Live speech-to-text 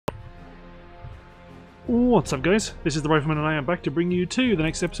What's up, guys? This is the Rifleman and I am back to bring you to the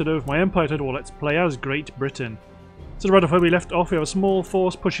next episode of my Empire Total Let's Play as Great Britain. So right off where we left off, we have a small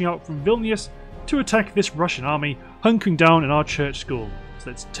force pushing out from Vilnius to attack this Russian army hunkering down in our church school. So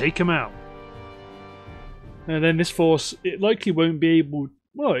let's take them out. And then this force, it likely won't be able...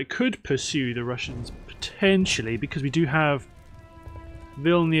 Well, it could pursue the Russians, potentially, because we do have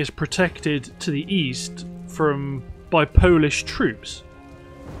Vilnius protected to the east by Polish troops.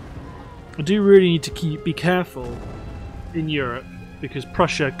 I do really need to be careful in Europe, because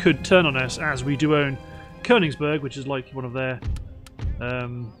Prussia could turn on us, as we do own Königsberg, which is likely one of their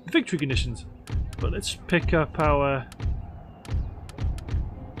victory conditions. But let's pick up our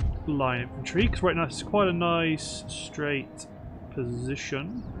line infantry, because right now it's quite a nice straight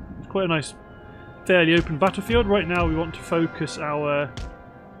position. It's quite a nice, fairly open battlefield. Right now we want to focus our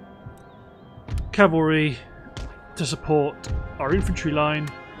cavalry to support our infantry line.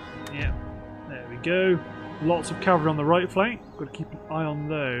 Yeah, there we go. Lots of cavalry on the right flank. Got to keep an eye on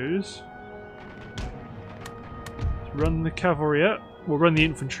those. Let's run the cavalry up. We'll run the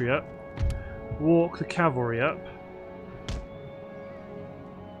infantry up. Walk the cavalry up.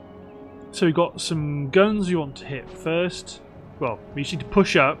 So we've got some guns we want to hit first. Well, we just need to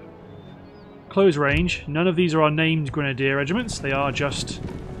push up. Close range. None of these are our named grenadier regiments. They are just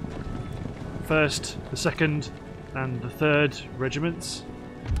first, the second, and the third regiments.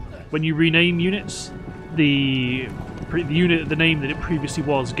 When you rename units, the unit, the name that it previously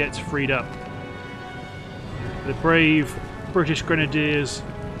was, gets freed up. The brave British Grenadiers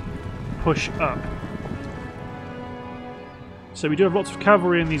push up. So we do have lots of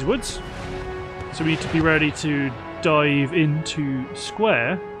cavalry in these woods, so we need to be ready to dive into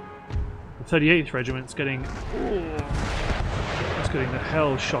square. The 38th Regiment's getting... it's getting the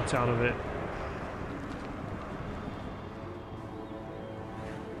hell shot out of it.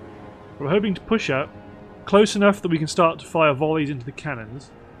 We're hoping to push up close enough that we can start to fire volleys into the cannons.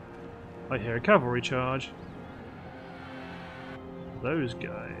 I hear a cavalry charge. Those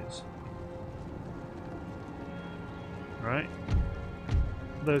guys. Right.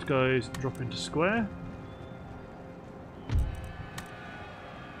 Those guys drop into square.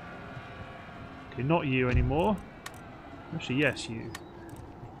 Okay, not you anymore. Actually, yes, you.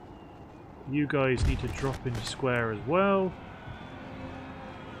 You guys need to drop into square as well.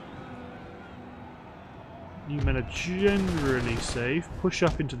 You men are generally safe. Push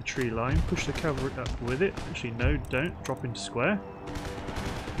up into the tree line. Push the cavalry up with it. Actually, no, don't. Drop into square.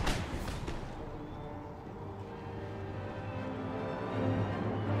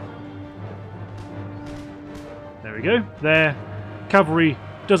 There we go. There. Cavalry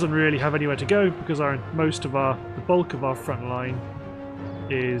doesn't really have anywhere to go because the bulk of our front line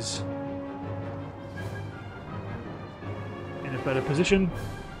is in a better position.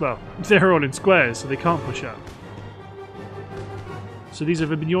 Well, they're all in squares, so they can't push up. So these are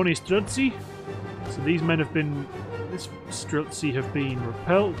Vermignone Streltsy. So these men have been... This Streltsy have been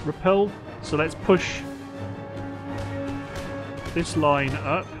repelled. So let's push this line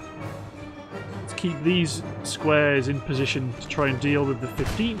up. Let's keep these squares in position to try and deal with the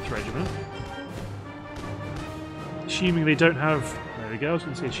 15th Regiment. Assuming they don't have... There we go, I was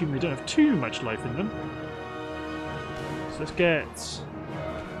going to say assuming they don't have too much life in them. So let's get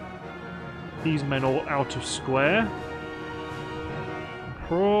these men all out of square.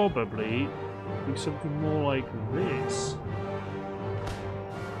 Probably do something more like this.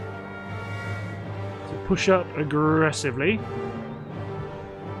 So push up aggressively.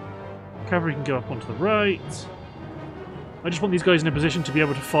 Cavalry can go up onto the right. I just want these guys in a position to be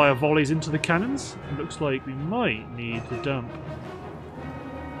able to fire volleys into the cannons. It looks like we might need to dump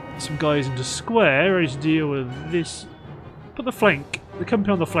some guys into square, ready to deal with this. Put the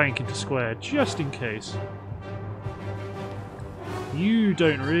company on the flank into square, just in case. You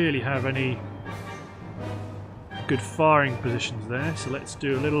don't really have any good firing positions there, so let's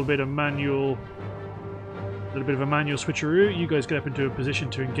do a little bit of a manual switcheroo. You guys get up into a position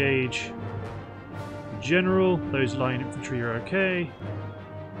to engage the general. Those line infantry are okay.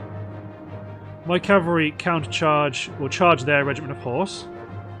 My cavalry countercharge or charge their regiment of horse.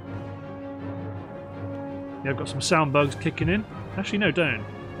 Yeah, I've got some sound bugs kicking in. Actually, no, don't.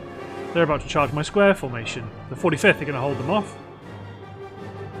 They're about to charge my square formation. The 45th are going to hold them off.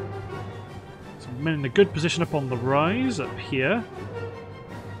 Some men in a good position up on the rise, up here.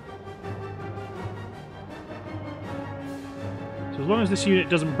 So as long as this unit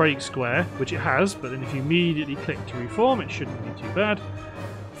doesn't break square, which it has, but then if you immediately click to reform, it shouldn't be too bad.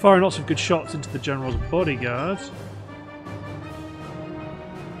 Firing lots of good shots into the general's bodyguard.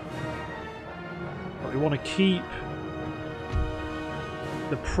 But we want to keep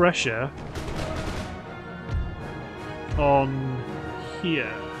the pressure on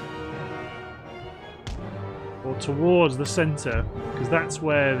here. Or towards the centre, because that's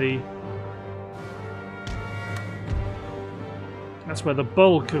where the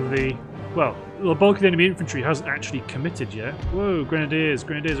bulk of the bulk of the enemy infantry hasn't actually committed yet. Whoa, grenadiers!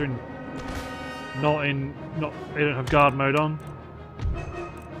 Grenadiers are they don't have guard mode on.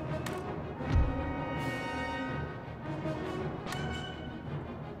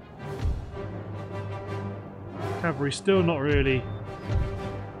 Cavalry still not really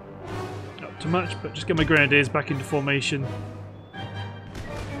up to much, but just get my grenadiers back into formation.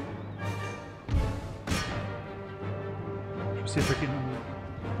 See if I can.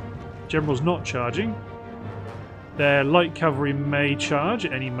 General's not charging. Their light cavalry may charge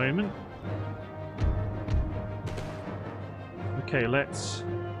at any moment. Okay, let's.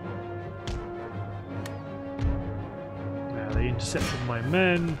 Now they intercepted my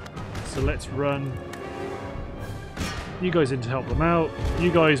men, so let's run. You guys in to help them out.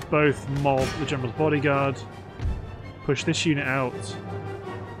 You guys both mob the General's bodyguard. Push this unit out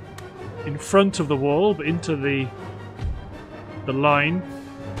in front of the wall, but into the line.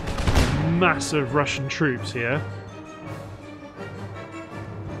 Massive Russian troops here.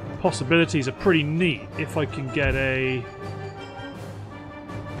 Possibilities are pretty neat if I can get if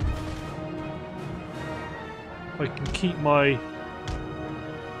I can keep my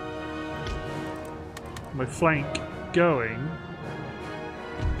flank going.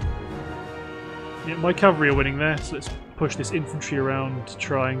 Yeah, my cavalry are winning there, so let's push this infantry around to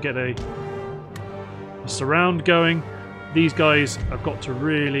try and get a surround going. These guys have got to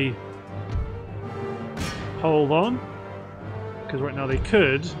really hold on, because right now they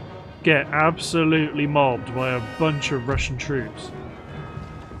could get absolutely mobbed by a bunch of Russian troops.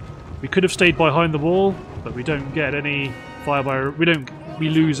 We could have stayed behind the wall, but we don't get any fire by. We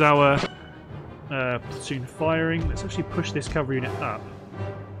lose our platoon firing. Let's actually push this cavalry unit up.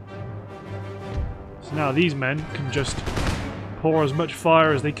 So now these men can just pour as much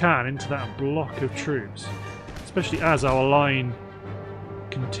fire as they can into that block of troops, especially as our line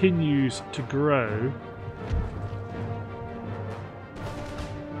continues to grow.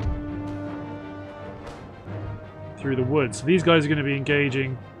 Through the woods. So these guys are going to be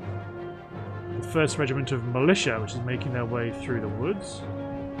engaging the 1st Regiment of Militia, which is making their way through the woods.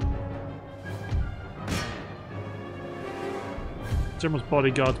 General's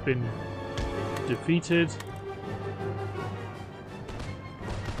bodyguard's been defeated.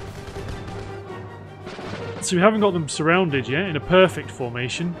 So we haven't got them surrounded yet in a perfect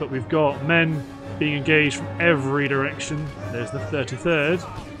formation, but we've got men being engaged from every direction. There's the 33rd.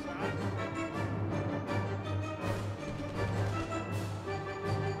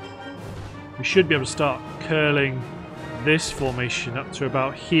 We should be able to start curling this formation up to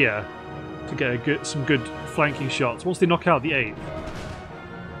about here to get some good flanking shots once they knock out the 8th.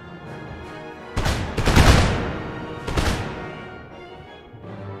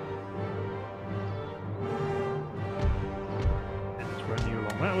 Let's run you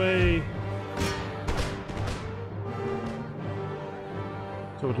along that way.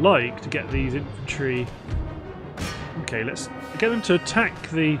 So I would like to get these infantry. Okay, let's get them to attack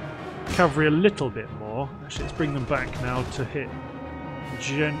the cavalry a little bit more. Actually, let's bring them back now to hit.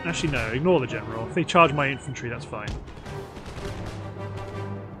 Actually, no, ignore the general. If they charge my infantry, that's fine.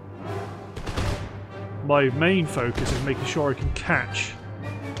 My main focus is making sure I can catch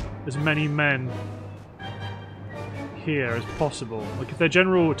as many men here as possible. Like, if their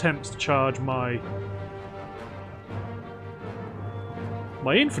general attempts to charge my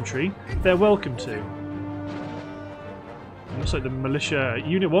infantry, they're welcome to. It looks like the militia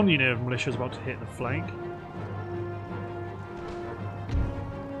one unit of militia is about to hit the flank.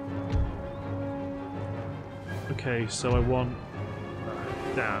 Okay, so I want.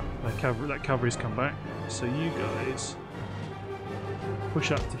 Damn, that cavalry's come back. So you guys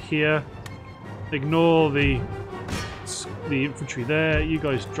push up to here. Ignore the infantry there. You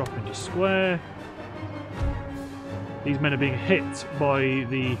guys drop into square. These men are being hit by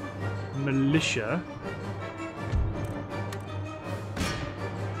the militia.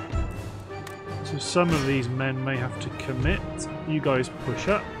 So some of these men may have to commit. You guys push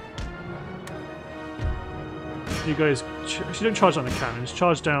up. You guys actually don't charge down the cannons.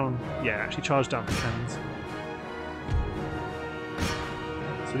 Charge down. Yeah, actually charge down the cannons.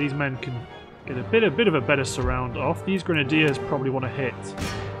 So these men can get a bit of a better surround off. These grenadiers probably want to hit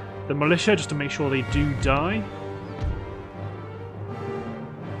the militia just to make sure they do die.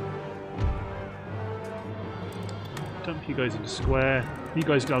 Dump you guys into square. You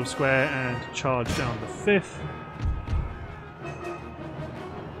guys get out of square and charge down the 5th.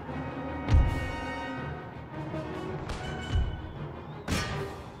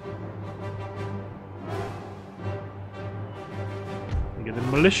 go. The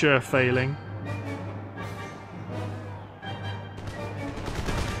militia are failing.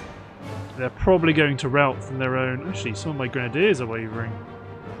 They're probably going to rout from their own... Actually, some of my grenadiers are wavering.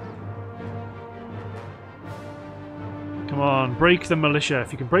 Come on, break the militia.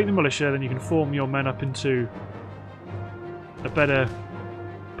 If you can break the militia, then you can form your men up into a better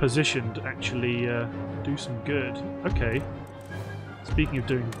position to actually do some good. Okay. Speaking of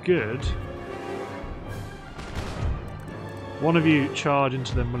doing good, one of you charge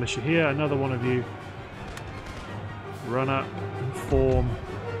into the militia here, another one of you run up and form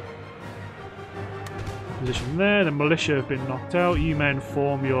position there. The militia have been knocked out. You men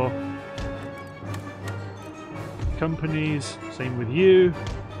form your companies. Same with you.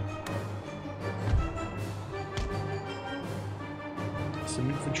 Some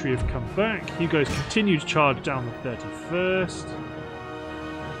infantry have come back. You guys continue to charge down the 31st.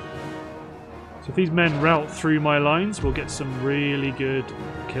 So if these men rout through my lines, we'll get some really good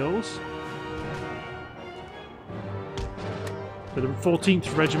kills. So the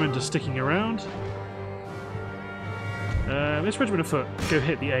 14th Regiment are sticking around. This regiment of foot, go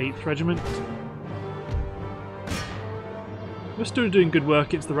hit the 8th Regiment. We're still doing good work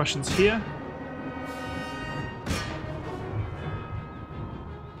against the Russians here.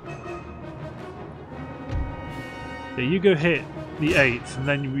 Yeah, you go hit the 8th, and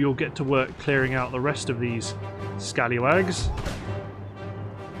then you'll get to work clearing out the rest of these scallywags.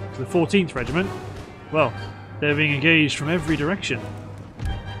 So the 14th Regiment, well, they're being engaged from every direction.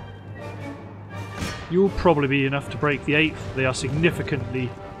 You'll probably be enough to break the 8th. They are significantly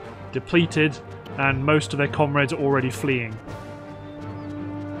depleted, and most of their comrades are already fleeing.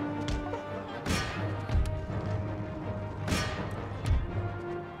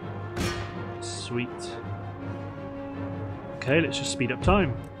 Sweet. Okay, let's just speed up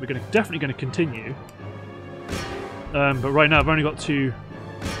time. We're definitely going to continue. But right now I've only got two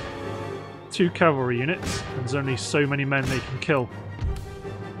cavalry units, and there's only so many men they can kill.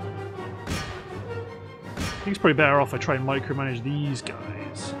 I think it's probably better off I try and micromanage these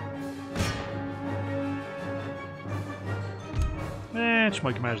guys. Just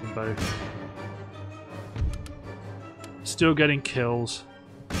micromanage them both. Still getting kills.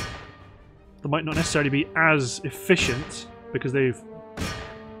 They might not necessarily be as efficient because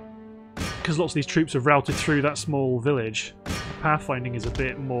lots of these troops have routed through that small village. The pathfinding is a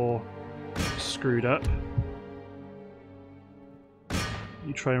bit more screwed up.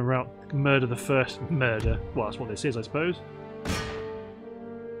 You try and murder the first murder. Well, that's what this is, I suppose.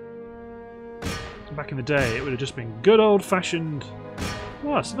 Back in the day, it would have just been good old-fashioned.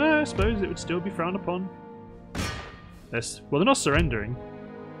 Well, I suppose it would still be frowned upon. Well, they're not surrendering,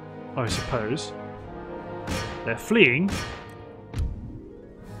 I suppose. They're fleeing.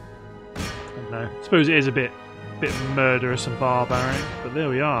 I don't know. I suppose it is a bit murderous and barbaric, but there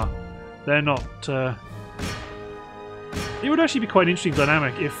we are. They're not. It would actually be quite an interesting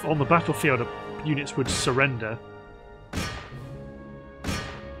dynamic if on the battlefield units would surrender.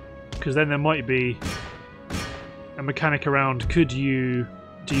 Because then there might be a mechanic around, do you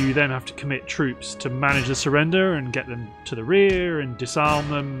then have to commit troops to manage the surrender and get them to the rear and disarm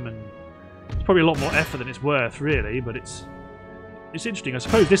them? And it's probably a lot more effort than it's worth, really, but it's interesting. I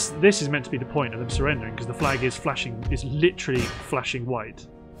suppose this is meant to be the point of them surrendering, because the flag is literally flashing white.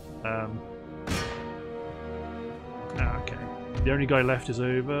 Okay. The only guy left is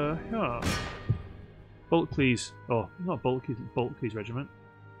over here. Bulkley's... Oh, not Bulkley's, Bulkley's regiment.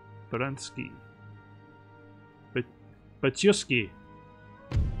 Baransky. Batyuski.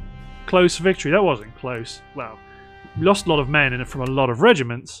 Close victory. That wasn't close. Well, we lost a lot of men in it from a lot of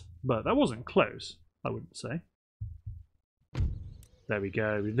regiments, but that wasn't close, I wouldn't say. There we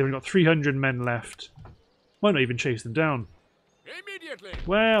go. We've only got 300 men left. Might not even chase them down. Immediately.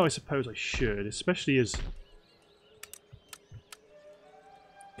 Well, I suppose I should, especially as...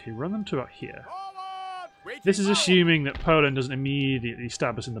 Okay, run them to about here. This is assuming that Poland doesn't immediately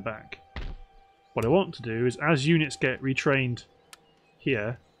stab us in the back. What I want to do is, as units get retrained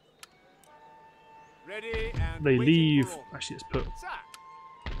here, they leave... Actually, let's put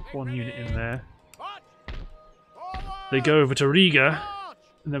one unit in there. They go over to Riga,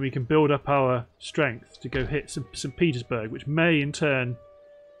 and then we can build up our strength to go hit St. Petersburg, which may in turn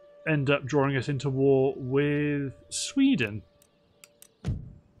end up drawing us into war with Sweden.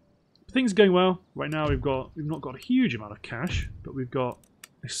 Things are going well. Right now we've not got a huge amount of cash, but we've got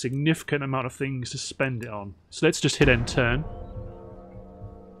a significant amount of things to spend it on. So let's just hit end turn.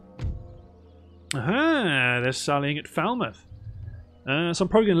 Aha! They're sallying at Falmouth. So I'm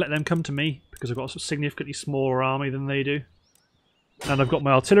probably going to let them come to me, because I've got a significantly smaller army than they do. And I've got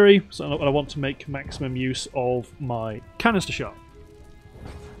my artillery, so I want to make maximum use of my canister shot.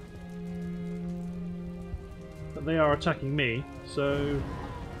 But they are attacking me, so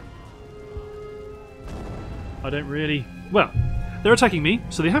I don't really... Well, they're attacking me,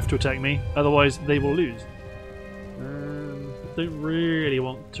 so they have to attack me, otherwise they will lose. Don't really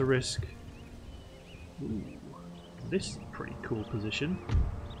want to risk... Ooh, this is a pretty cool position.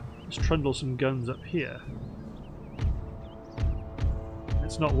 Let's trundle some guns up here.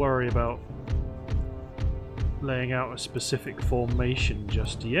 Let's not worry about laying out a specific formation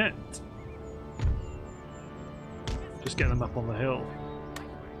just yet. Just get them up on the hill.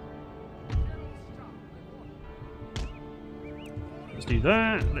 Let's do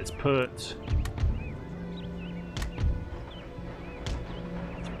that. Let's put...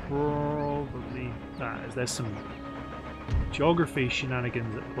 Probably that, as there's some geography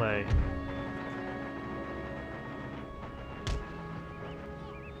shenanigans at play.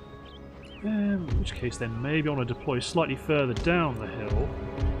 In which case then maybe I want to deploy slightly further down the hill.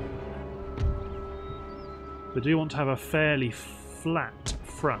 But do you want to have a fairly flat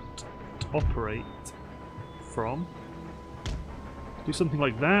front to operate from? Do something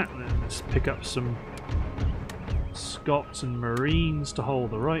like that, and then let's pick up some Scots and Marines to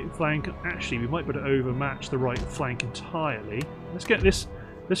hold the right flank. Actually, we might be able to overmatch the right flank entirely. Let's get this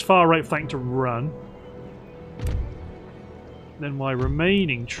far right flank to run. Then my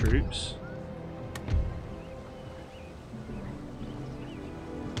remaining troops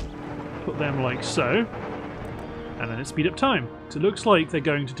put them like so, and then let's speed up time. So it looks like they're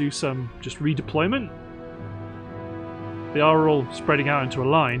going to do some just redeployment. They are all spreading out into a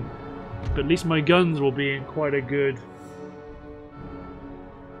line, but at least my guns will be in quite a good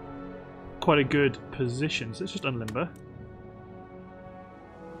position. So let's just unlimber.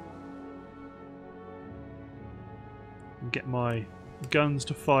 And get my guns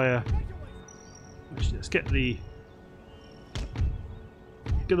to fire. Actually, let's get the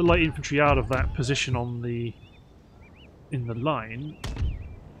light infantry out of that position in the line,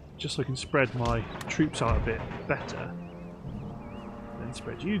 just so I can spread my troops out a bit better. Then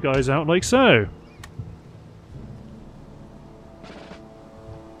spread you guys out like so.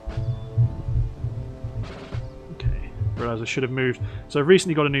 Okay, realised I should have moved. So I've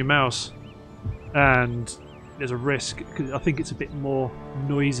recently got a new mouse, and there's a risk, because I think it's a bit more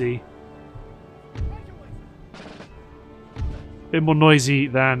noisy. A bit more noisy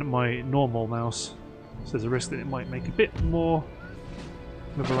than my normal mouse. So there's a risk that it might make a bit more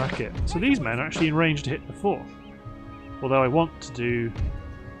of a racket. So these men are actually in range to hit the fourth. Although I want to do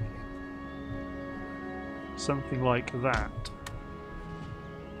something like that.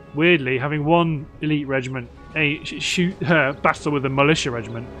 Weirdly, having one elite regiment battle with a militia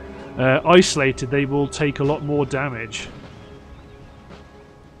regiment isolated, they will take a lot more damage.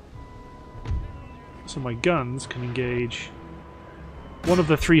 So my guns can engage one of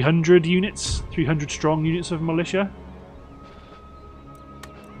the 300 units, 300 strong units of militia.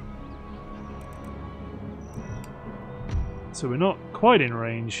 So we're not quite in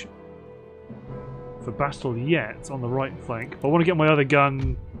range for battle yet on the right flank, but I want to get my other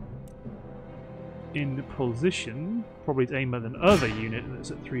gun in position, probably to aim at another unit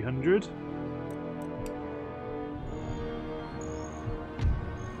that's at 300.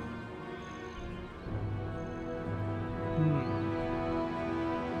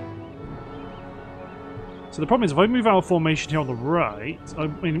 So the problem is, if I move our formation here on the right, I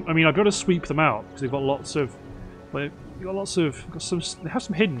mean, I've got to sweep them out because they've got lots of, they have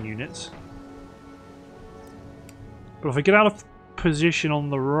some hidden units. But if I get out of position on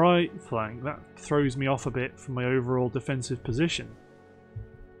the right flank, that throws me off a bit from my overall defensive position.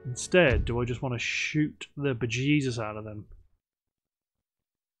 Instead, do I just want to shoot the bejesus out of them?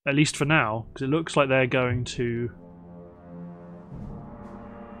 At least for now, because it looks like they're going to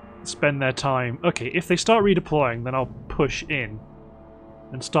spend their time... Okay, if they start redeploying, then I'll push in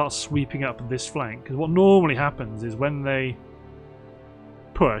and start sweeping up this flank. Because what normally happens is when they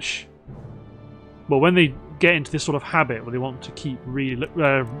push... Well, when they get into this sort of habit where they want to keep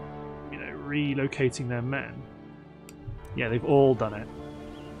relocating their men... Yeah, they've all done it.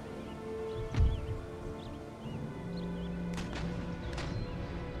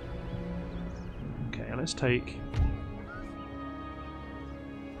 Okay, let's take...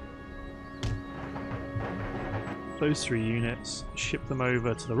 those 3 units, ship them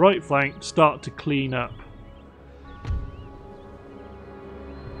over to the right flank, start to clean up.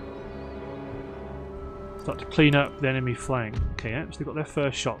 Start to clean up the enemy flank. Okay, yeah, so they've got their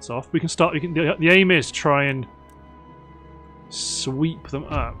first shots off. We can start. The aim is to try and sweep them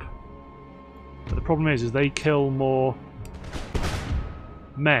up. But the problem is they kill more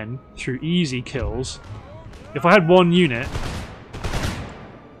men through easy kills. If I had one unit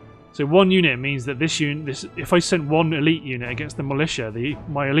So one unit means that this unit, if I sent one elite unit against the militia,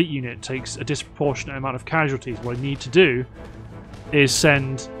 my elite unit takes a disproportionate amount of casualties. What I need to do is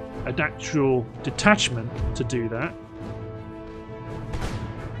send an actual detachment to do that.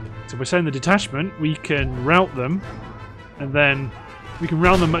 So if we send the detachment, we can rout them, and then we can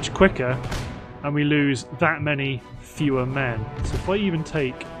rout them much quicker, and we lose that many fewer men. So if I even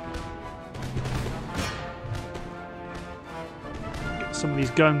take... get some of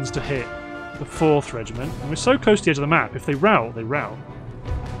these guns to hit the 4th Regiment, and we're so close to the edge of the map, if they rout, they rout.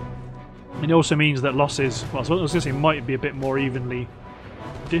 And it also means that losses, well, I was going to say, might be a bit more evenly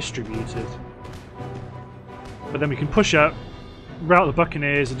distributed. But then we can push up, rout the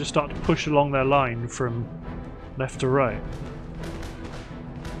Buccaneers, and just start to push along their line from left to right.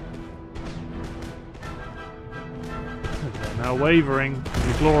 They're now wavering.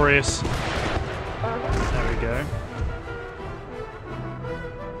 They're glorious. There we go.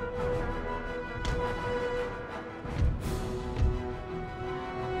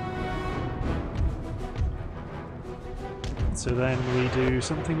 So then we do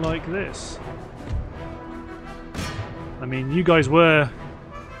something like this. I mean, you guys were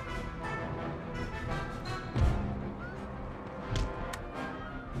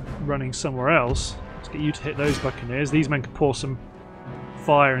running somewhere else. Let's get you to hit those Buccaneers. These men can pour some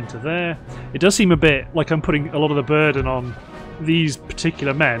fire into there. It does seem a bit like I'm putting a lot of the burden on these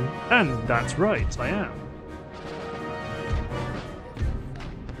particular men, and that's right, I am.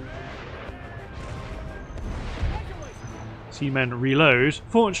 So you men reload.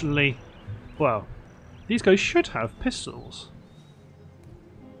 Fortunately, well, these guys should have pistols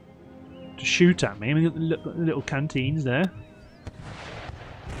to shoot at me. I mean, the little canteens there.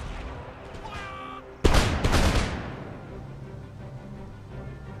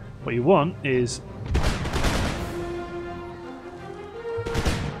 What you want is...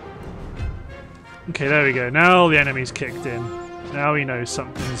 okay, there we go. Now the enemy's kicked in. Now he knows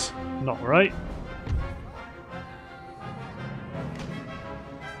something's not right.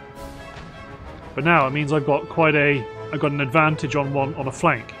 But now it means I've got an advantage on a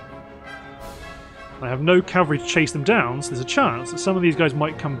flank. I have no cavalry to chase them down, so there's a chance that some of these guys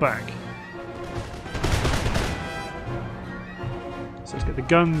might come back. So let's get the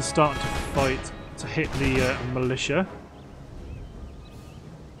guns starting to fight to hit the militia.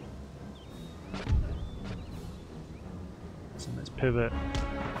 So let's pivot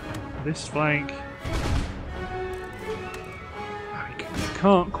this flank. I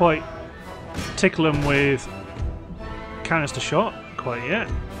can't quite tickle them with canister shot quite yet.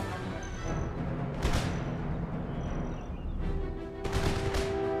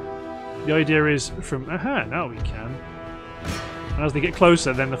 The idea is from... aha, now we can. And as they get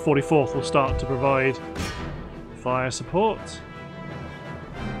closer, then the 44th will start to provide fire support.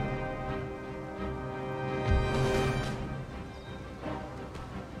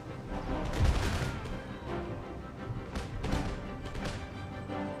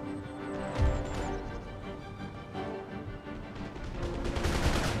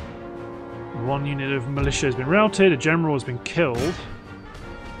 One unit of militia has been routed, a general has been killed.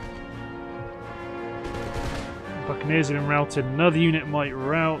 Buccaneers have been routed, another unit might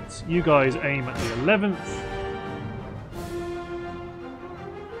rout. You guys aim at the 11th.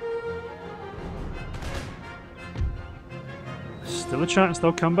 Still a chance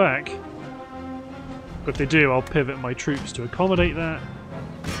they'll come back. But if they do, I'll pivot my troops to accommodate that.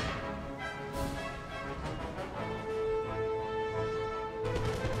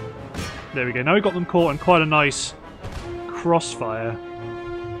 There we go. Now we've got them caught in quite a nice crossfire.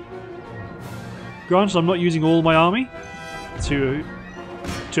 Granted, I'm not using all my army to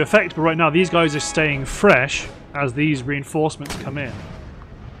effect, but right now these guys are staying fresh as these reinforcements come in.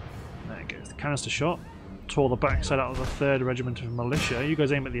 There goes the canister shot. Tore the backside out of the 3rd Regiment of Militia. You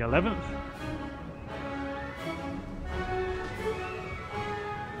guys aim at the 11th.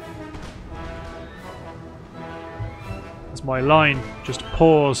 As my line just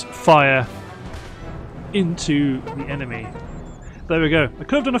pours fire into the enemy. There we go. I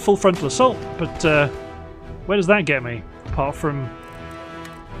could have done a full frontal assault, but where does that get me? Apart from...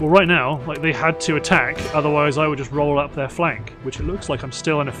 well, right now, like, they had to attack, otherwise I would just roll up their flank, which it looks like I'm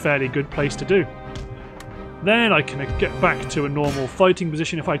still in a fairly good place to do. Then I can get back to a normal fighting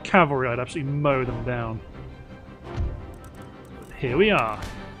position. If I had cavalry, I'd absolutely mow them down. But here we are.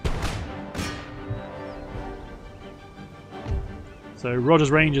 So Roger's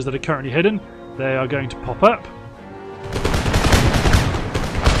Rangers that are currently hidden, they are going to pop up.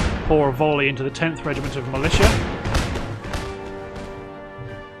 Pour a volley into the 10th Regiment of Militia.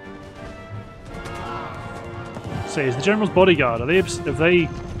 So is the General's bodyguard, have they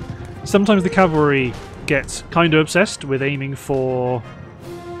Sometimes the cavalry gets kind of obsessed with aiming for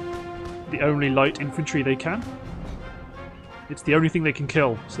the only light infantry they can. It's the only thing they can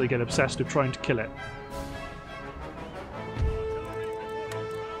kill, so they get obsessed with trying to kill it.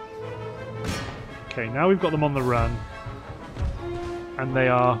 Okay, now we've got them on the run. And they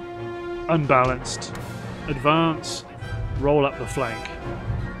are unbalanced. Advance, roll up the flank.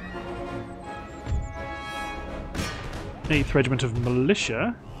 8th Regiment of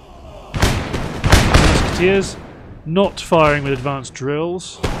Militia. Musketeers, not firing with advanced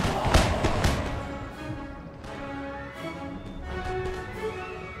drills.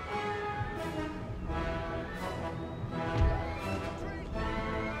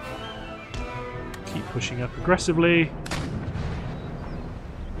 Keep pushing up aggressively.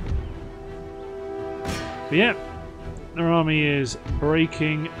 But yeah, their army is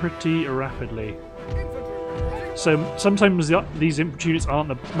breaking pretty rapidly. So sometimes these infantry units aren't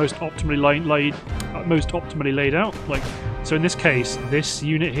the most optimally laid out. Like, so in this case, this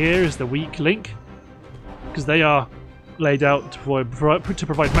unit here is the weak link because they are laid out to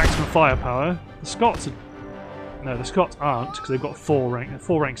provide maximum firepower. The Scots the Scots aren't because they've got four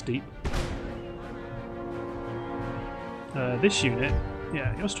ranks deep. This unit,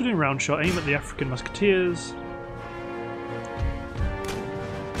 yeah, you're still doing round shot. Aim at the African musketeers.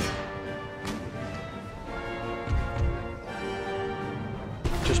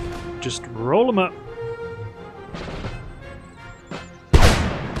 Just roll them up.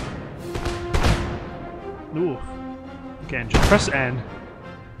 Ooh. Again, just press N.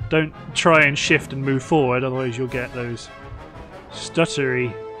 Don't try and shift and move forward, otherwise you'll get those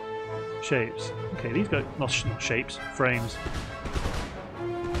stuttery shapes. Okay, these go not shapes, frames.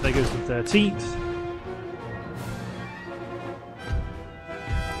 There goes the 13th.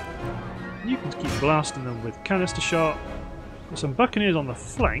 You can keep blasting them with canister shot. Got some buccaneers on the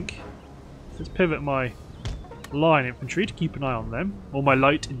flank. Let's pivot my line infantry to keep an eye on them, or my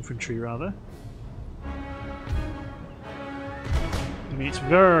light infantry rather. I mean, it's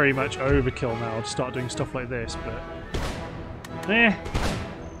very much overkill now to start doing stuff like this, but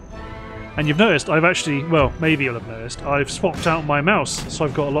And you've noticed I've actually, well, maybe you'll have noticed, I've swapped out my mouse, so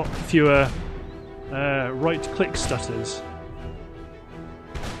I've got a lot fewer right-click stutters.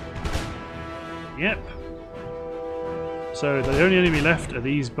 Yep. So the only enemy left are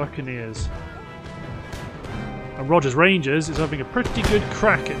these buccaneers. And Roger's Rangers is having a pretty good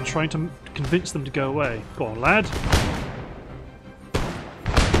crack at trying to convince them to go away. Go on, lad.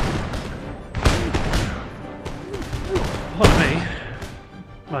 Pardon me.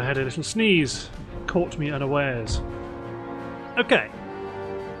 I had a little sneeze. Caught me unawares. Okay.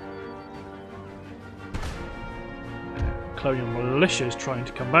 Colonial Militia is trying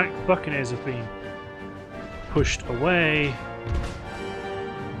to come back. Buccaneers have been pushed away.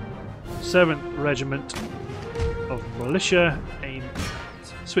 7th Regiment of Militia.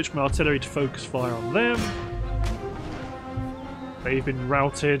 Switch my artillery to focus fire on them. They've been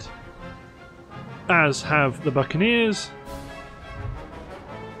routed, as have the Buccaneers.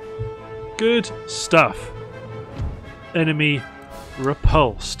 Good stuff. Enemy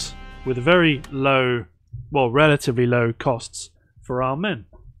repulsed with very low, well, relatively low costs for our men.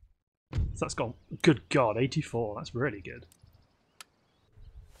 So that's gone, good God, 84. That's really good.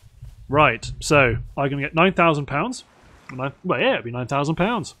 Right, so I'm going to get £9,000. Well, yeah, it'd be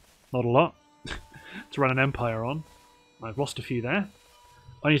 £9,000. Not a lot to run an empire on. I've lost a few there.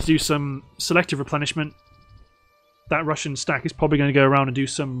 I need to do some selective replenishment. That Russian stack is probably going to go around and do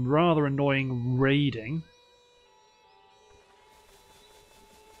some rather annoying raiding.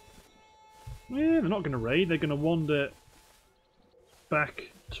 Yeah, they're not going to raid. They're going to wander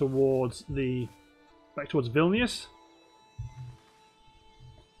back towards Vilnius.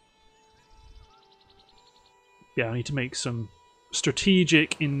 Yeah, I need to make some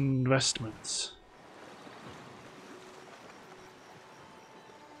strategic investments.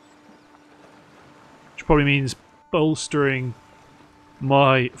 Which probably means bolstering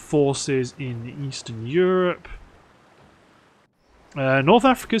my forces in Eastern Europe. North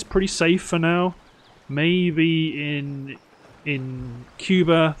Africa's pretty safe for now. Maybe in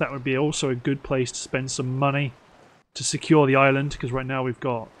Cuba, that would be also a good place to spend some money to secure the island, because right now we've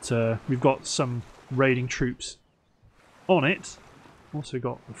got some raiding troops on it. Also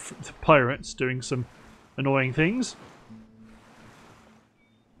got the pirates doing some annoying things.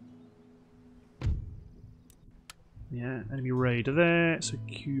 Yeah, enemy raider there. So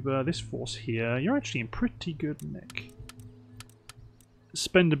Cuba, this force here, you're actually in pretty good nick.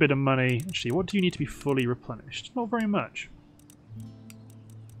 Spend a bit of money. Actually, what do you need to be fully replenished? Not very much.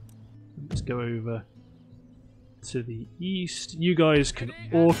 Let's go over to the east. You guys can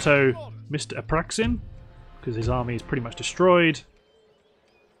auto Mr. Apraxin, because his army is pretty much destroyed.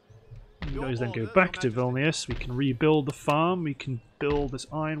 You guys then go back to Vilnius. We can rebuild the farm. We can build this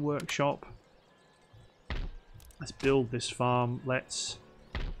iron workshop. Let's build this farm. Let's...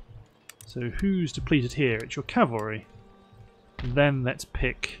 So who's depleted here? It's your cavalry. Then let's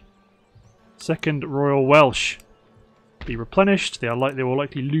pick 2nd Royal Welsh. Be replenished. They will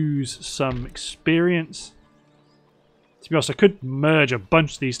likely lose some experience. To be honest, I could merge a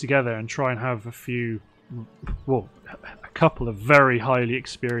bunch of these together and try and have a few, well, a couple of very highly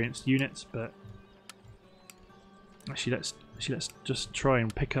experienced units. But actually, let's just try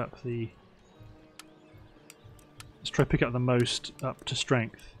and pick up the. Let's try to pick up the most up to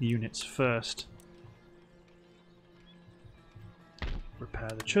strength units first. Repair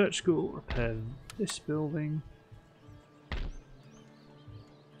the church school. Repair this building.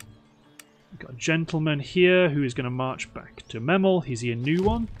 We've got a gentleman here who is going to march back to Memel. Is he a new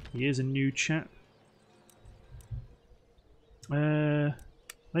one? He is a new chap.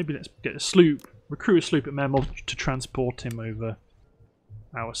 Maybe let's get a sloop, recruit a sloop at Memel to transport him over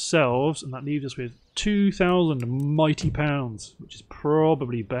ourselves, and that leaves us with 2,000 mighty pounds, which is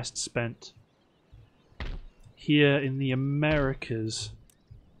probably best spent here in the Americas.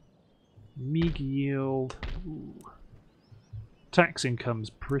 Meager yield. Ooh. Tax income's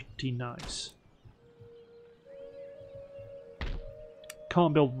pretty nice.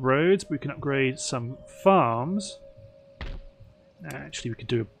 Can't build roads, but we can upgrade some farms. Actually, we could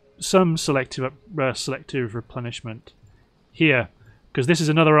do some selective replenishment here, because this is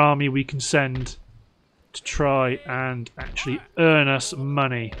another army we can send to try and actually earn us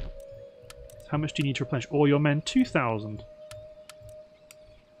money. How much do you need to replenish all your men? 2,000.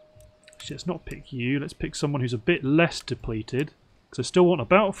 Actually, let's not pick you. Let's pick someone who's a bit less depleted, because I still want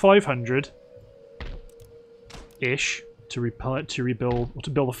about 500-ish to rebuild or to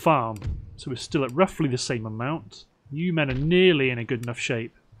build a farm. So we're still at roughly the same amount. You men are nearly in a good enough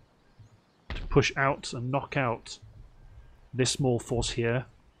shape to push out and knock out this small force here.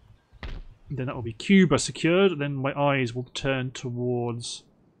 Then that will be Cuba secured. Then my eyes will turn towards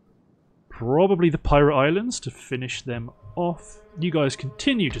probably the Pirate Islands to finish them off. You guys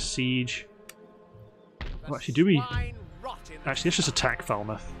continue to siege. Oh, actually, do we? Actually, let's just attack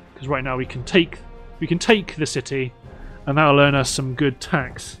Falmouth, because right now we can take the city, and that'll earn us some good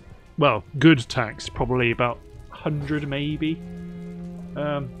tax. Well, good tax, probably about 100 maybe,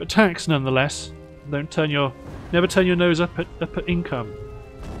 but tax nonetheless. Never turn your nose up at income.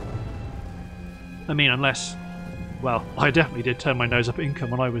 I mean, unless, well, I definitely did turn my nose up at income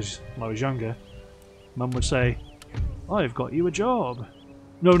when I was younger. Mum would say, "I've got you a job."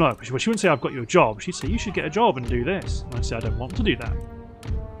 No, she wouldn't say I've got you a job. She'd say, "You should get a job and do this." And I'd say, "I don't want to do that."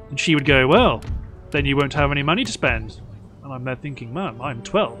 And she would go, "Well, then you won't have any money to spend." And I'm there thinking, "Mum, I'm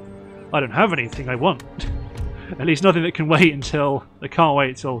 12. I don't have anything I want." At least nothing that can wait until... I can't wait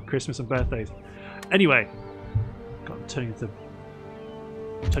until Christmas and birthdays. Anyway. God, I'm turning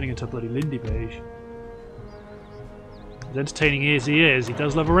into bloody Lindy Beige. As entertaining as he is, he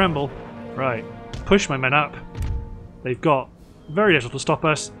does love a ramble. Right. Push my men up. They've got very little to stop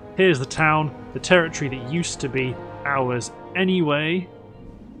us. Here's the town. The territory that used to be ours anyway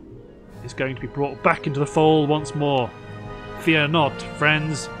is going to be brought back into the fold once more. Fear not,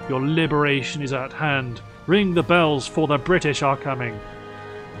 friends. Your liberation is at hand. Ring the bells, for the British are coming.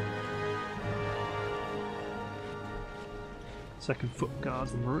 2nd Foot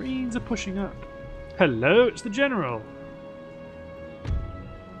Guards, the Marines are pushing up. Hello, it's the General.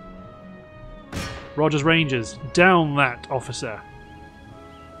 Rogers Rangers, down that officer.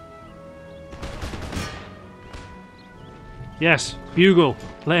 Yes, bugle.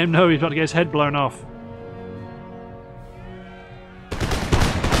 Let him know he's about to get his head blown off.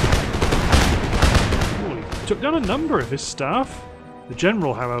 Took down a number of his staff. The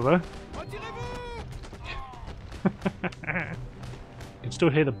General, however... You can still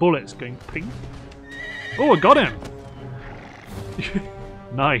hear the bullets going ping. Oh, I got him!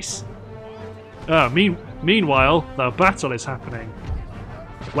 Nice. Meanwhile, the battle is happening.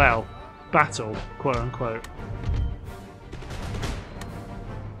 Well, battle, quote unquote.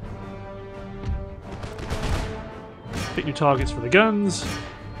 Pick new targets for the guns.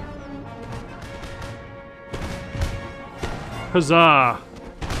 Huzzah!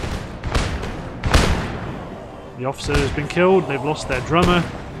 The officer has been killed, they've lost their drummer.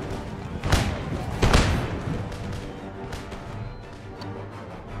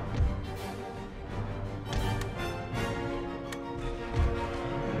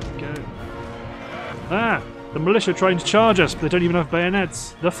 There we go. Ah! The militia are trying to charge us, but they don't even have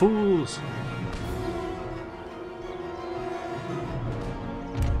bayonets. The fools!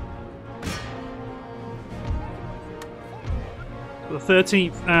 the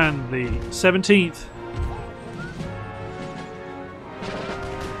 13th and the 17th.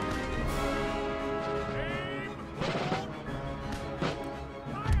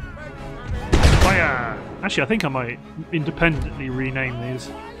 Fire! Actually, I think I might independently rename these.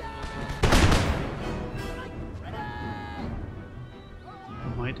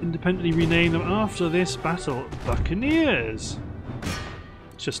 Independently rename them after this battle. Buccaneers.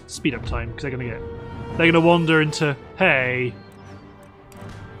 It's just speed up time because they're gonna wander into, hey,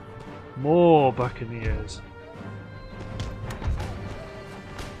 more Buccaneers.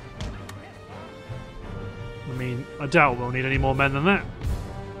 I mean, I doubt we'll need any more men than that.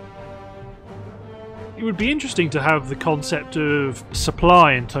 It would be interesting to have the concept of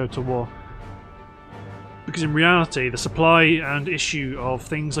supply in Total War. Because in reality, the supply and issue of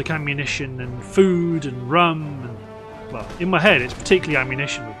things like ammunition and food and rum, and, well, in my head, it's particularly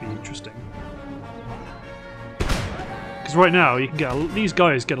ammunition would be interesting. Because right now, you can get these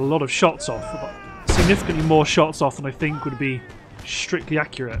guys get a lot of shots off, significantly more shots off than I think would be strictly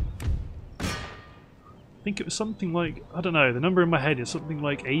accurate. I think it was something like, I don't know, the number in my head is something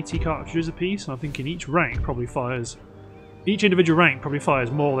like 80 cartridges apiece, and I'm thinking each individual rank probably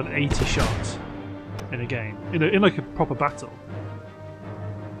fires more than 80 shots. In a game, in like a proper battle.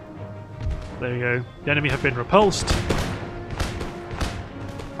 There you go. The enemy have been repulsed.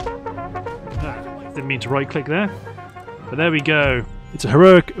 Didn't mean to right click there. But there we go. It's a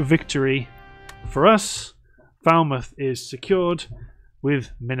heroic victory for us. Falmouth is secured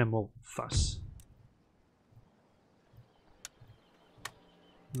with minimal fuss.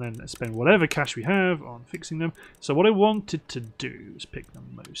 And then let's spend whatever cash we have on fixing them. So what I wanted to do is pick the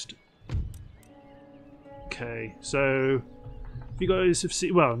most. Okay, so if you guys have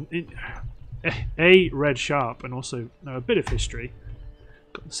seen, well, a Red Sharp and also know a bit of history.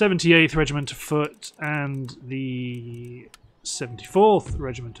 Got the 78th Regiment of Foot and the 74th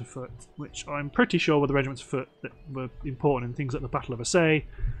Regiment of Foot, which I'm pretty sure were the regiments of foot that were important in things like the Battle of Assaye,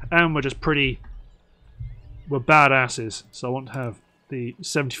 and were just were badasses. So I want to have the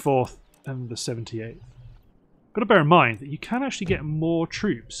 74th and the 78th. Got to bear in mind that you can actually get more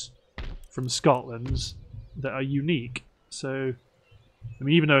troops from Scotland that are unique. So, I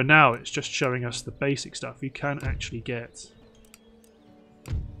mean, even though now it's just showing us the basic stuff, you can actually get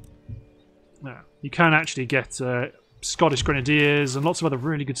Scottish Grenadiers and lots of other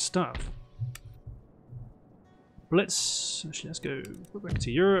really good stuff. But let's go back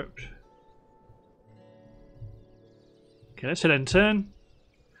to Europe. Okay, let's hit N10.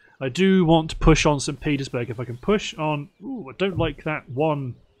 I do want to push on St. Petersburg if I can push on. Ooh, I don't like that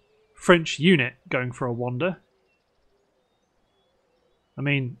one French unit going for a wander. I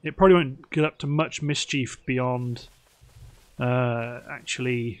mean, it probably won't get up to much mischief beyond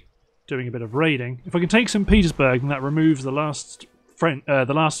actually doing a bit of raiding. If I can take St. Petersburg, then that removes the last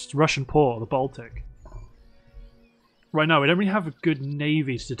Russian port of the Baltic. Right now, we don't really have a good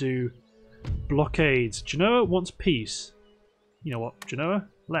navy to do blockades. Genoa wants peace. You know what, Genoa?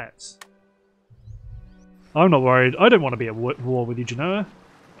 Let's. I'm not worried. I don't want to be at war with you, Genoa.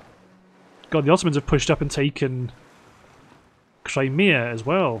 God, the Ottomans have pushed up and taken Crimea as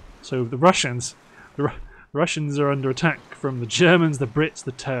well. So the Russians are under attack from the Germans, the Brits,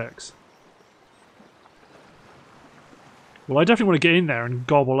 the Turks. Well, I definitely want to get in there and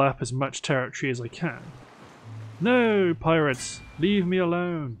gobble up as much territory as I can. No, pirates, leave me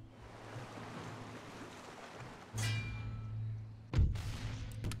alone.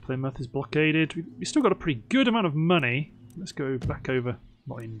 Plymouth is blockaded. We've still got a pretty good amount of money. Let's go back over,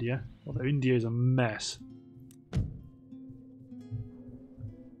 not India, although India is a mess.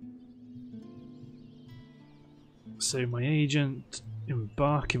 So my agent,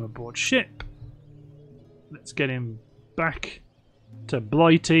 embark him aboard ship. Let's get him back to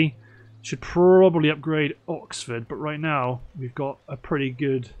Blighty. Should probably upgrade Oxford, but right now we've got a pretty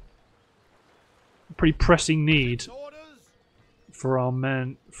pressing need for our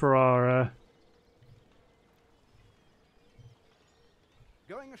men, for our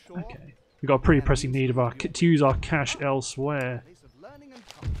okay, we've got a pretty pressing need of to use our cash elsewhere.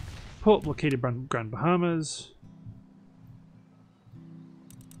 Port blockaded Grand Bahamas.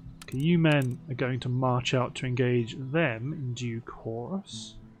 Okay, you men are going to march out to engage them in due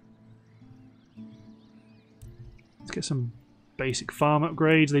course. Let's get some basic farm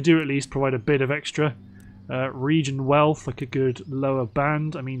upgrades. They do at least provide a bit of extra region wealth, like a good lower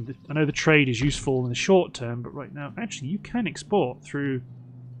band. I mean, I know the trade is useful in the short term, but right now, actually, you can export through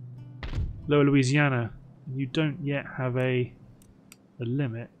Lower Louisiana. You don't yet have a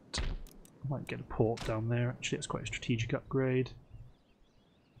limit. I might get a port down there. Actually, that's quite a strategic upgrade.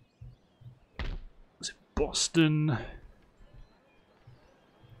 Is it Boston?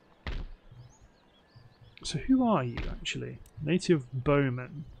 So who are you actually? Native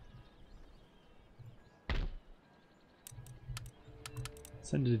bowman.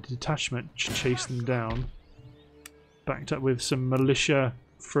 Send a detachment to chase them down. Backed up with some militia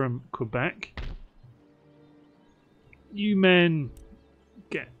from Quebec. You men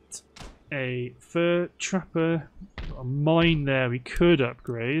get a fur trapper, a mine there we could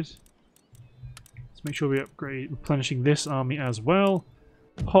upgrade. Let's make sure we upgrade, replenishing this army as well.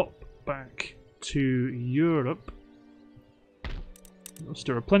 Hop back to Europe. We're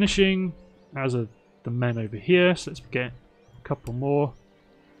still replenishing, as are the men over here, so let's get a couple more.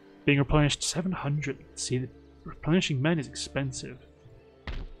 Being replenished 700. See, the replenishing men is expensive.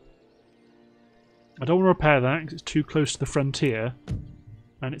 I don't want to repair that because it's too close to the frontier,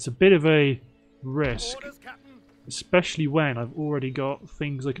 and it's a bit of a risk, especially when I've already got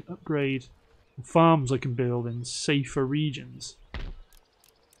things I can upgrade, farms I can build in safer regions.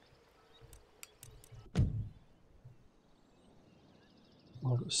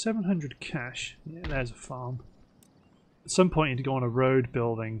 Well, I've got 700 cash. Yeah, there's a farm. At some point I need to go on a road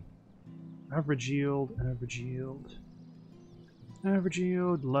building. Average yield, average yield. Average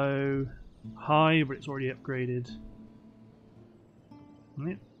yield, low. High, but it's already upgraded.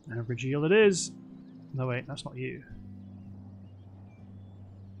 Yep, average yield it is. No wait, that's not you.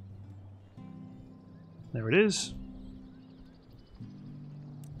 There it is.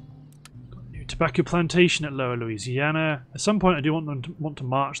 Got a new tobacco plantation at Lower Louisiana. At some point I do want to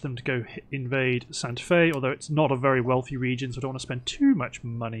march them to go invade Santa Fe, although it's not a very wealthy region, so I don't want to spend too much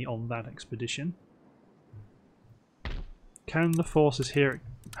money on that expedition. Can the forces here at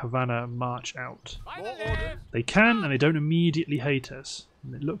Havana march out? They can, and they don't immediately hate us.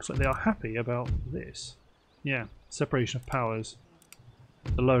 And it looks like they are happy about this. Yeah, separation of powers.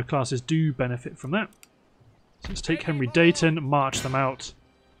 The lower classes do benefit from that. So let's take Henry Dayton, march them out,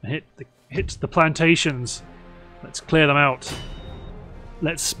 and hit the plantations. Let's clear them out.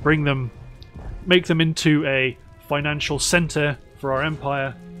 Let's bring them, make them into a financial centre for our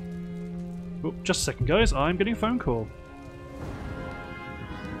empire. Oh, just a second, guys. I'm getting a phone call.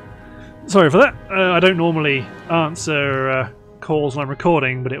 Sorry for that. I don't normally answer calls when I'm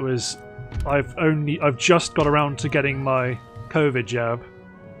recording, but it was I've just got around to getting my COVID jab,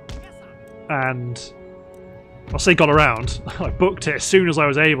 and I'll say got around. I booked it as soon as I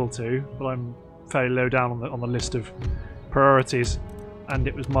was able to, but I'm fairly low down on the list of priorities, and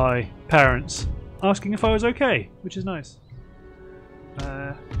it was my parents asking if I was okay, which is nice,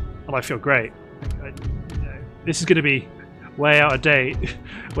 and I feel great. This is going to be way out of date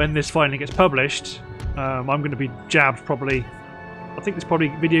when this finally gets published. I'm going to be jabbed probably. I think this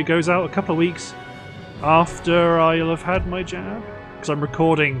video goes out a couple of weeks after I'll have had my jab, because I'm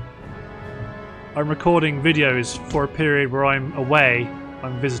recording videos for a period where I'm away.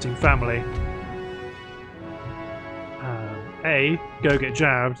 I'm visiting family. A, go get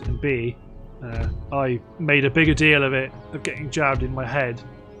jabbed, and B, I made a bigger deal of getting jabbed in my head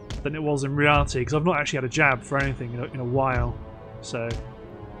than it was in reality, because I've not actually had a jab for anything in a while. So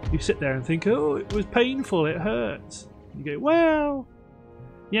you sit there and think, oh, it was painful, it hurts. You go, well,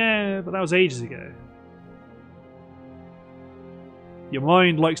 yeah, but that was ages ago. Your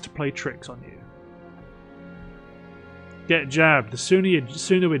mind likes to play tricks on you. Get jabbed. The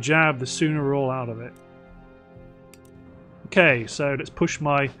sooner we're jabbed, the sooner we're all out of it. Okay, so let's push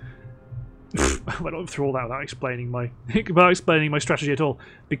my. I went through all that without explaining my strategy at all.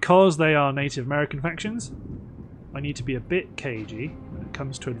 Because they are Native American factions, I need to be a bit cagey when it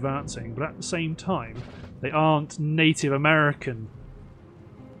comes to advancing, but at the same time, they aren't Native American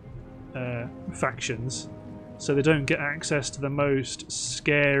factions, so they don't get access to the most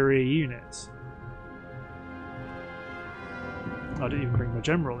scary units. I didn't even bring my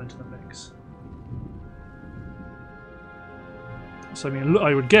general into the mix. So I mean,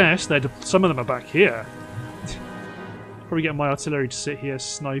 I would guess that some of them are back here. Probably get my artillery to sit here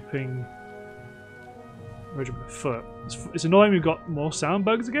sniping regiment of foot. It's annoying we've got more sound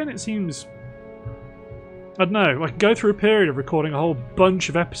bugs again. It seems, I don't know, I can go through a period of recording a whole bunch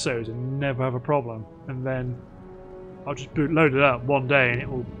of episodes and never have a problem, and then I'll just load it up one day and it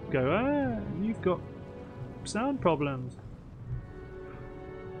will go, ah, you've got sound problems.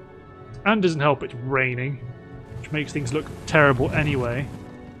 And doesn't help, it's raining, which makes things look terrible anyway.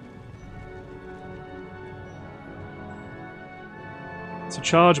 So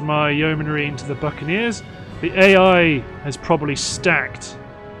charge my yeomanry into the Buccaneers. The AI has probably stacked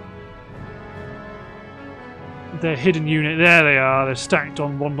their hidden unit. There they are. They're stacked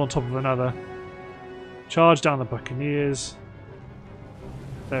on one on top of another. Charge down the Buccaneers.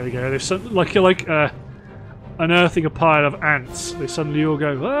 There we go. They've like unearthing a pile of ants. They suddenly all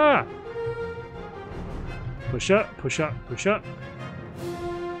go, ah! Push up, push up, push up.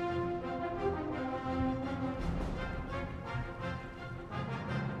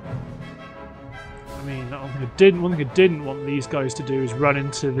 I mean, one thing I didn't want these guys to do is run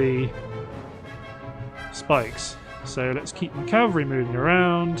into the spikes. So let's keep my cavalry moving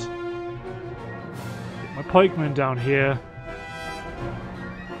around. Get my pikemen down here.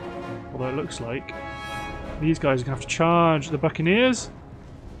 Although it looks like these guys are going to have to charge the buccaneers.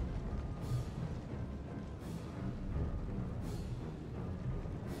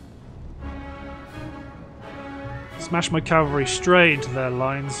 Smash my cavalry straight into their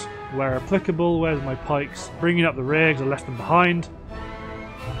lines where applicable. Where's my pikes? Bringing up the rear because I left them behind.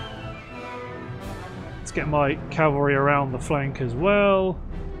 Let's get my cavalry around the flank as well.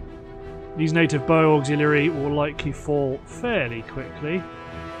 These native bow auxiliary will likely fall fairly quickly.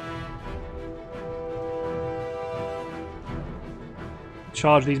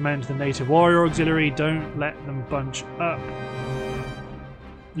 Charge these men to the native warrior auxiliary. Don't let them bunch up.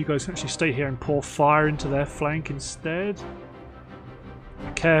 You guys can actually stay here and pour fire into their flank instead.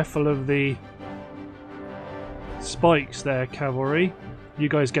 Be careful of the spikes there, cavalry. You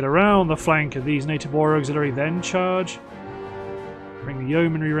guys get around the flank of these native warrior auxiliary, then charge. Bring the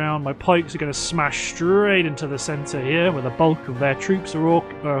yeomanry round. My pikes are going to smash straight into the centre here, where the bulk of their troops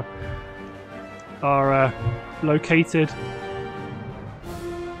are located.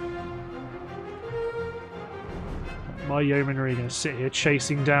 My yeomanry are going to sit here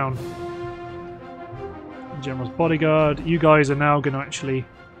chasing down the general's bodyguard. You guys are now going to actually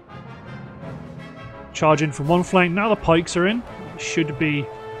charge in from one flank. Now the pikes are in. It should be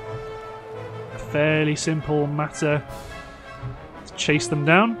a fairly simple matter to chase them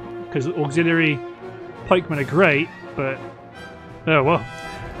down, because auxiliary pikemen are great, but oh well.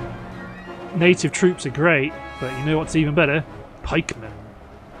 Native troops are great, but you know what's even better? Pikemen.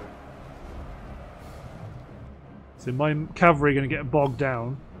 So my cavalry are going to get bogged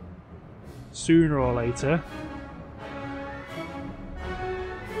down sooner or later.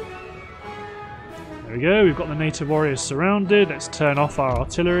 There we go, we've got the native warriors surrounded. Let's turn off our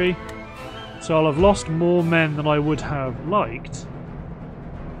artillery. So I'll have lost more men than I would have liked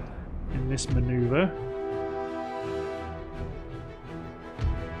in this manoeuvre.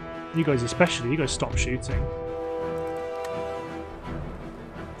 You guys especially, you guys stop shooting.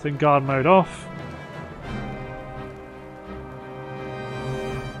 Then guard mode off.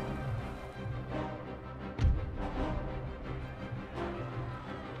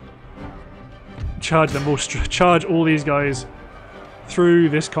 Charge them all, charge all these guys through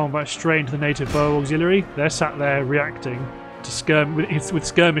this combat straight into the native bow auxiliary. They're sat there reacting to with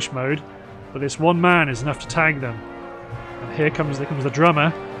skirmish mode, but this one man is enough to tag them. And here comes the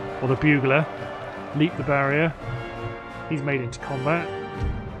drummer, or the bugler. Leap the barrier. He's made into combat.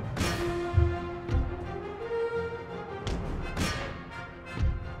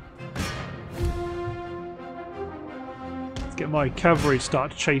 Get my cavalry to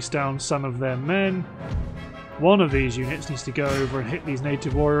start to chase down some of their men. One of these units needs to go over and hit these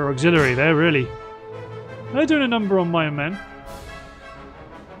native warrior auxiliary. They're doing a number on my men.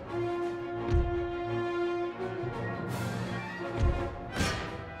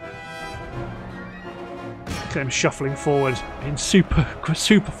 Look at them shuffling forward in super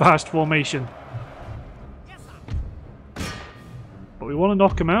fast formation. But we want to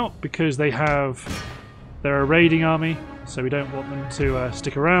knock them out because they're a raiding army. So we don't want them to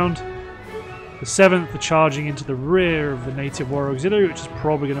stick around. The 7th are charging into the rear of the native warrior auxiliary, which is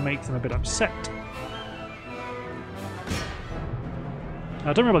probably going to make them a bit upset.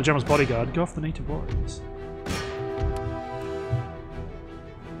 Don't worry about the general's bodyguard, go off the native warriors.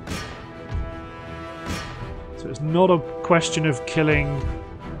 So it's not a question of killing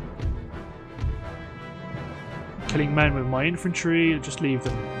men with my infantry, just leave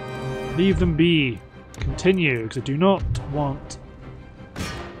them be. Continue, because I do not want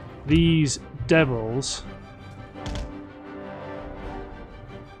these devils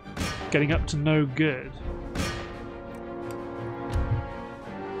getting up to no good.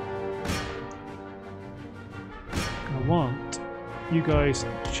 I want you guys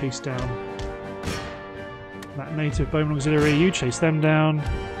to chase down that native bowman auxiliary. You chase them down.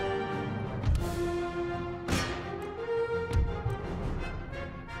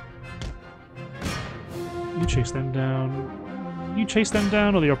 You chase them down. You chase them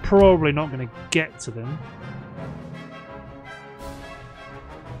down, or you're probably not going to get to them.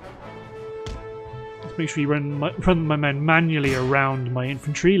 Let's make sure you run my men manually around my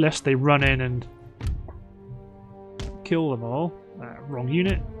infantry, lest they run in and kill them all. Wrong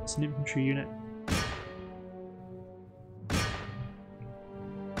unit. It's an infantry unit.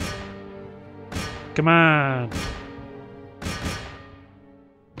 Come on.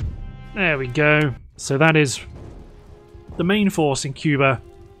 There we go. So that is the main force in Cuba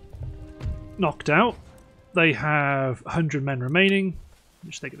knocked out. They have 100 men remaining,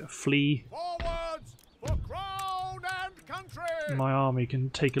 which they're going to flee. Forwards for crown and country. My army can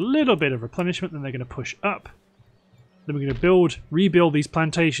take a little bit of replenishment, then they're going to push up. Then we're going to rebuild these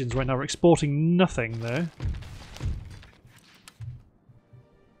plantations. Right now we're exporting nothing though.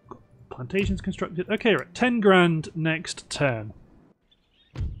 Plantations constructed. Okay, we're at 10 grand next turn.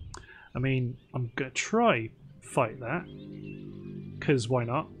 I mean, I'm going to try fight that. Because why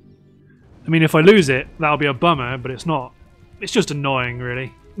not? I mean, if I lose it, that'll be a bummer, but it's not. It's just annoying,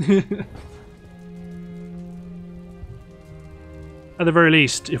 really. At the very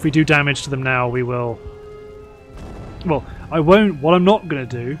least, if we do damage to them now, we will... Well, I won't... What I'm not going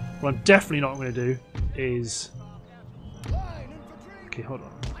to do, what I'm definitely not going to do, is... Okay, hold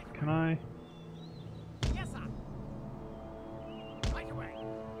on. Can I... Yes, sir. Right away.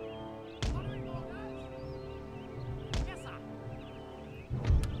 Following orders. Yes, sir.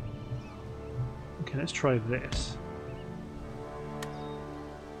 Okay, let's try this.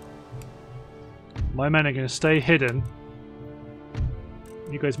 My men are going to stay hidden.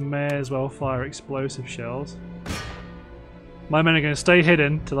 You guys may as well fire explosive shells. My men are going to stay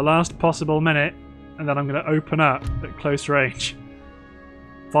hidden to the last possible minute, and then I'm going to open up at close range.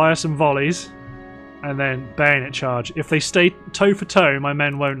 Fire some volleys, and then bayonet charge. If they stay toe for toe, my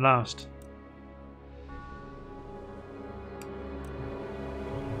men won't last.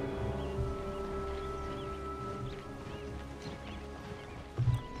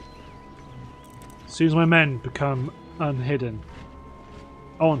 As soon as my men become unhidden.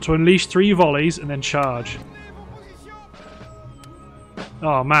 I want to unleash 3 volleys and then charge.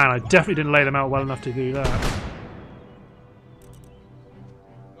 Oh man, I definitely didn't lay them out well enough to do that.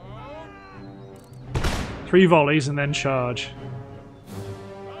 3 volleys and then charge.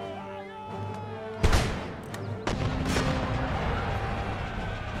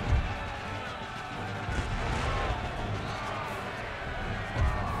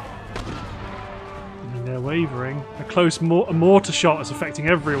 And they're wavering. A close mortar shot is affecting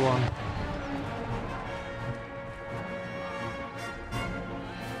everyone.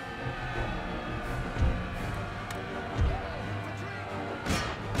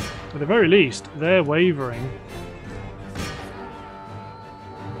 At the very least, they're wavering.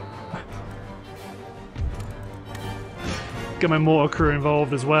 Get my mortar crew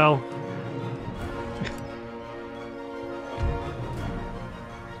involved as well.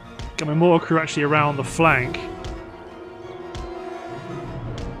 Get my mortar crew actually around the flank.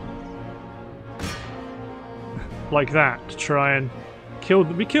 Like that, to try and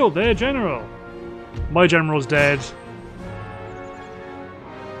we killed their general. My general's dead.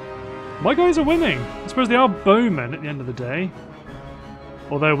 My guys are winning. I suppose they are bowmen at the end of the day.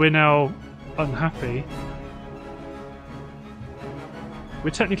 Although we're now unhappy.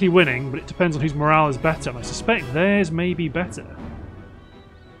 We're technically winning, but it depends on whose morale is better, and I suspect theirs may be better.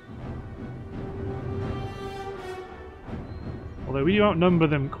 Although we do outnumber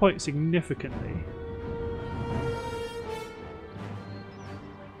them quite significantly.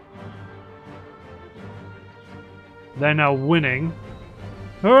 They're now winning.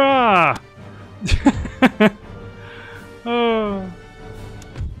 Hurrah! Oh.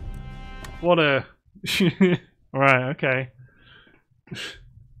 What a... Right, okay.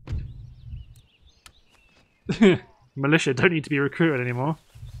 Militia don't need to be recruited anymore.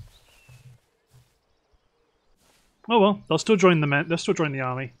 Oh well, they'll still join the men. They'll still join the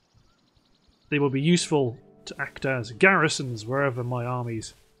army. They will be useful to act as garrisons wherever my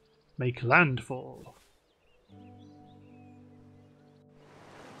armies make landfall.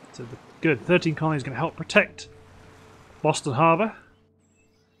 So good. 13 colonies going to help protect Boston Harbor.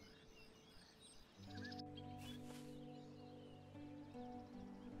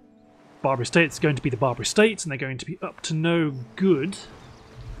 Barbary States are going to be the Barbary States, and they're going to be up to no good.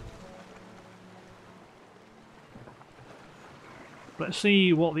 Let's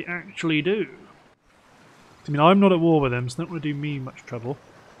see what they actually do. I mean, I'm not at war with them, so they don't want to do me much trouble.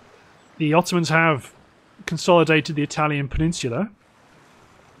 The Ottomans have consolidated the Italian peninsula.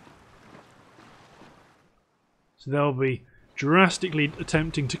 So they'll be drastically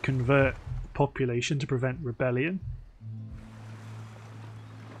attempting to convert the population to prevent rebellion.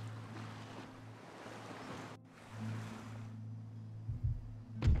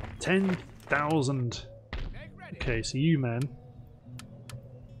 $10,000. Okay, so you men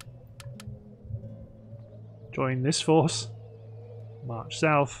join this force. March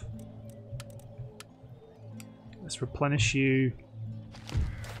south. Let's replenish you.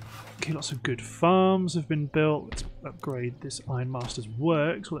 Okay, lots of good farms have been built. Let's upgrade this Ironmaster's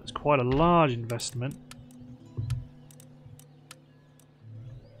works. Well, that's quite a large investment.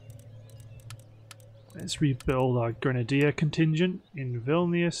 Let's rebuild our Grenadier contingent in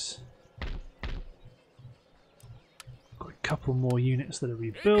Vilnius. Got a couple more units that are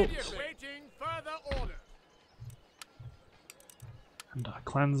rebuilt. And our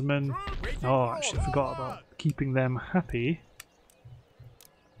clansmen. Oh, actually I forgot about keeping them happy.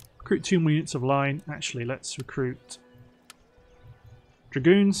 Recruit 2 more units of line. Actually, let's recruit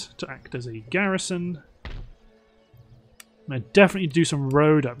dragoons to act as a garrison. I definitely do some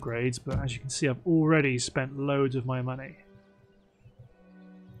road upgrades, but as you can see, I've already spent loads of my money.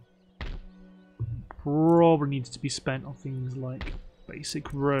 Probably needs to be spent on things like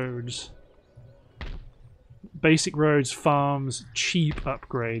basic roads. Basic roads, farms, cheap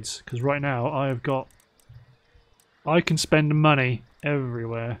upgrades. Because right now, I can spend money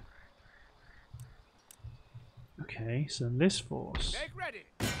everywhere. Okay, so this force.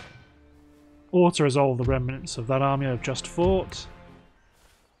 Auto-resolve the remnants of that army I've just fought.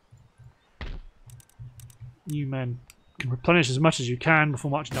 You men can replenish as much as you can before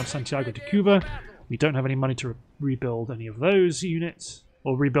marching down Santiago to Cuba. We don't have any money to rebuild any of those units,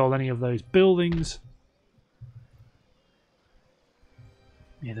 or rebuild any of those buildings.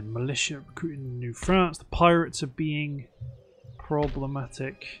 Yeah, the militia recruiting New France. The pirates are being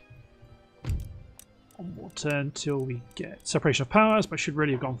problematic. One more turn till we get separation of powers, but I should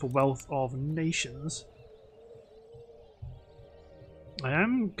really have gone for wealth of nations. I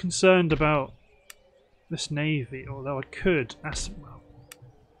am concerned about this navy, although I could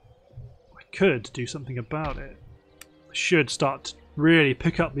do something about it. I should start to really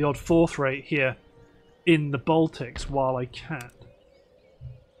pick up the odd fourth rate here in the Baltics while I can.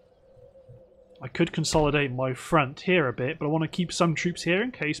 I could consolidate my front here a bit, but I want to keep some troops here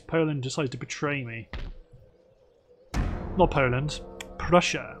in case Poland decides to betray me. Not Poland,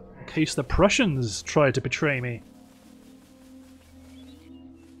 Prussia, in case the Prussians try to betray me.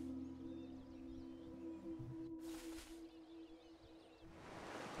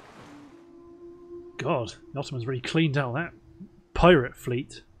 God, the Ottomans really cleaned out that pirate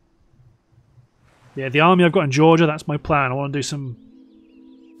fleet. Yeah, the army I've got in Georgia, that's my plan. I want to do some...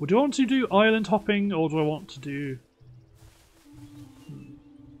 Well, do I want to do island hopping, or do I want to do...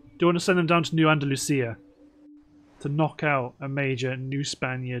 Do I want to send them down to New Andalusia to knock out a major New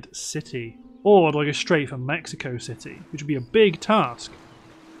Spaniard city? Or do I go straight for Mexico City, which would be a big task.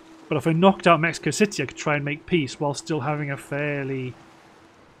 But if I knocked out Mexico City, I could try and make peace while still having a fairly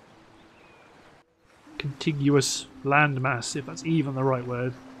contiguous landmass, if that's even the right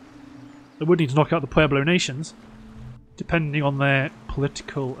word. I would need to knock out the Pueblo nations, depending on their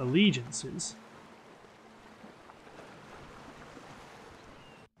political allegiances.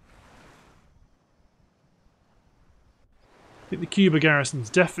 I think the Cuba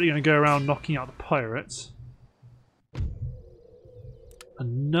garrison's definitely going to go around knocking out the pirates.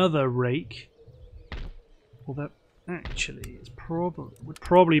 Another rake. Although, actually, would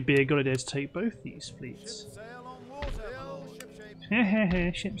probably be a good idea to take both these fleets.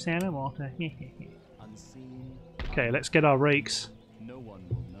 Ship sail on water. Okay, let's get our rakes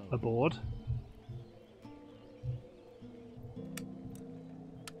aboard.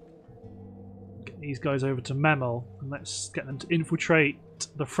 Get these guys over to Memel and let's get them to infiltrate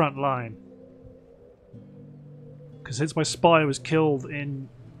the front line. Because since my spy was killed in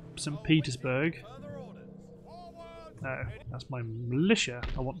St. Petersburg... No, that's my militia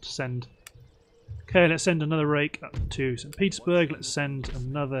I want to send. Okay, let's send another rake up to St. Petersburg. Let's send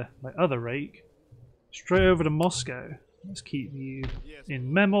my other rake straight over to Moscow. Let's keep you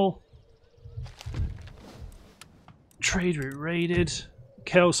in Memel. Trade route raided.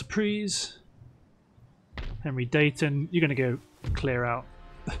 Kel Surprise. Henry Dayton. You're going to go clear out.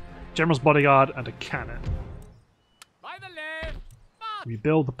 General's bodyguard and a cannon.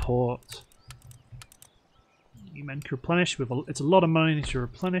 Rebuild the port. You men can replenish. It's a lot of money to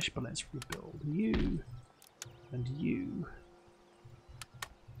replenish, but let's rebuild you and you.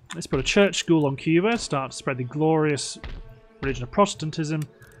 Let's put a church school on Cuba, start to spread the glorious religion of Protestantism,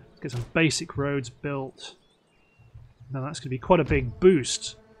 get some basic roads built. Now that's going to be quite a big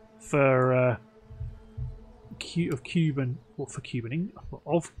boost for Cuban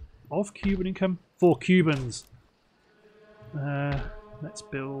income for Cubans. Let's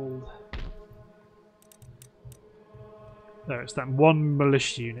build. There, it's that one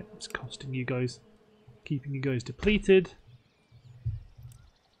militia unit that's costing you guys, keeping you guys depleted.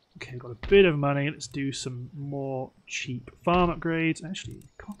 Okay, got a bit of money. Let's do some more cheap farm upgrades. Actually,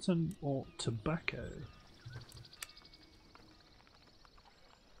 cotton or tobacco?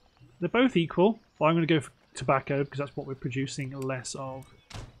 They're both equal, but I'm going to go for tobacco because that's what we're producing less of.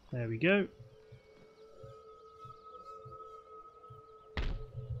 There we go.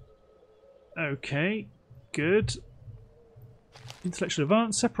 Okay, good. Intellectual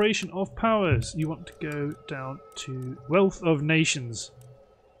advance, separation of powers. You want to go down to wealth of nations.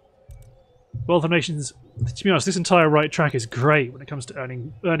 Wealth of nations. To be honest, this entire right track is great when it comes to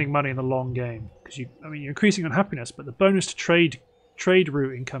earning money in the long game because you're increasing on happiness, but the bonus to trade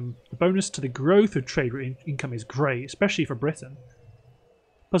route income, the bonus to the growth of trade route income is great, especially for Britain.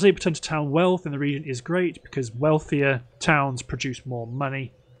 Plus 8% of town wealth in the region is great because wealthier towns produce more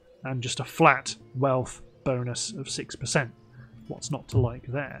money, and just a flat wealth bonus of 6%. What's not to like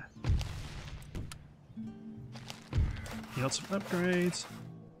there? Lots of upgrades.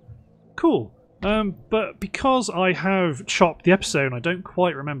 Cool. But because I have chopped the episode and I don't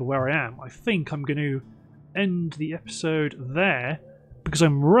quite remember where I am, I think I'm going to end the episode there because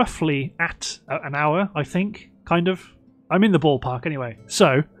I'm roughly at an hour, I think, kind of. I'm in the ballpark anyway.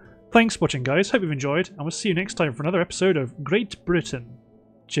 So, thanks for watching, guys. Hope you've enjoyed, and we'll see you next time for another episode of Great Britain.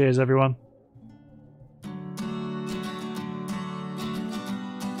 Cheers, everyone.